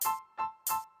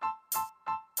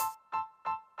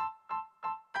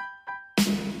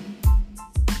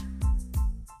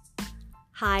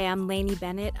Hi, I'm Lainey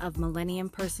Bennett of Millennium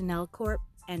Personnel Corp,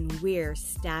 and we're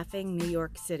staffing New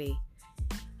York City.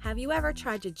 Have you ever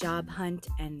tried to job hunt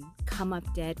and come up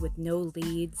dead with no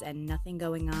leads and nothing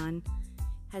going on?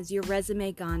 Has your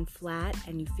resume gone flat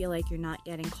and you feel like you're not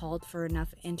getting called for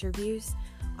enough interviews?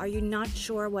 Are you not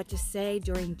sure what to say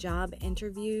during job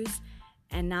interviews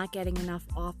and not getting enough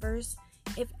offers?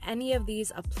 If any of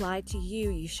these apply to you,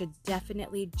 you should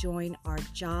definitely join our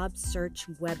job search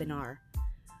webinar.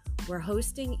 We're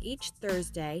hosting each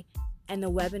Thursday, and the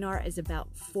webinar is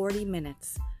about 40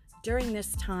 minutes. During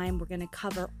this time, we're going to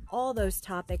cover all those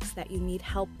topics that you need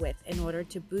help with in order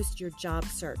to boost your job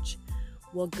search.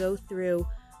 We'll go through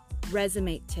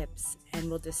resume tips, and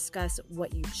we'll discuss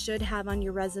what you should have on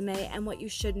your resume and what you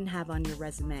shouldn't have on your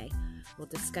resume. We'll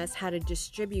discuss how to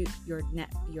distribute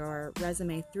your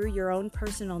resume through your own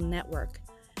personal network.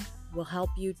 We'll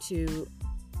help you to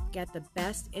get the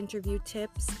best interview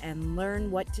tips and learn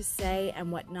what to say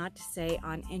and what not to say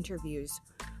on interviews.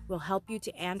 We'll help you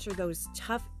to answer those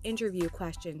tough interview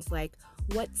questions like,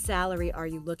 what salary are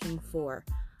you looking for?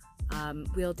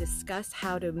 We'll discuss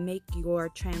how to make your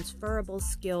transferable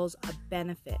skills a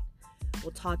benefit.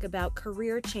 We'll talk about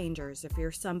career changers. If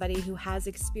you're somebody who has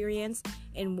experience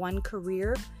in one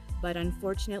career, but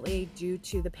unfortunately due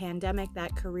to the pandemic,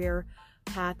 that career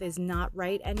path is not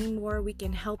right anymore, we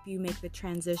can help you make the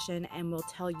transition, and we'll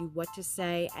tell you what to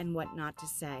say and what not to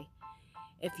say.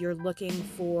 If you're looking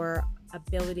for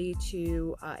ability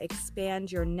to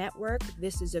expand your network,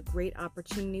 this is a great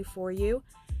opportunity for you.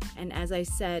 And as I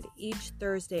said, each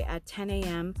Thursday at 10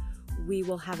 a.m., we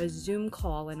will have a Zoom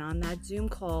call, and on that Zoom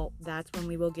call, that's when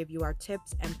we will give you our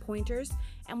tips and pointers,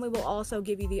 and we will also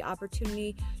give you the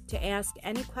opportunity to ask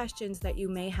any questions that you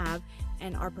may have,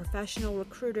 and our professional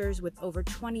recruiters with over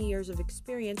 20 years of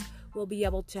experience will be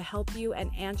able to help you and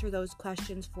answer those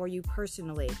questions for you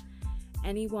personally.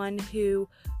 Anyone who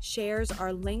shares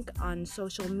our link on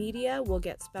social media will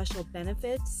get special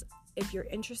benefits. If you're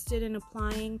interested in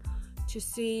applying to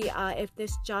see if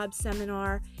this job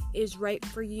seminar is right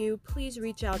for you, please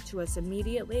reach out to us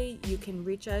immediately. You can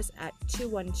reach us at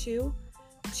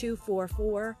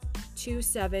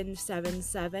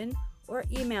 212-244-2777 or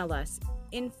email us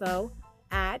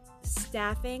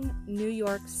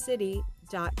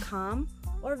info@staffingnewyorkcity.com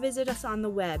or visit us on the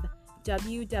web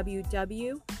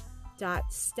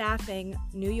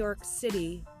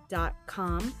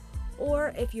www.staffingnewyorkcity.com.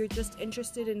 Or if you're just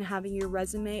interested in having your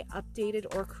resume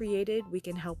updated or created, we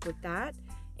can help with that.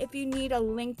 If you need a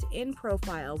LinkedIn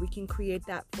profile, we can create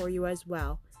that for you as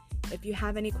well. If you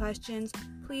have any questions,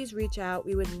 please reach out.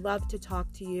 We would love to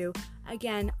talk to you.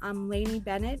 Again, I'm Lainey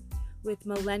Bennett with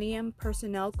Millennium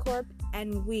Personnel Corp,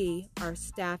 and we are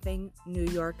staffing New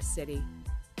York City.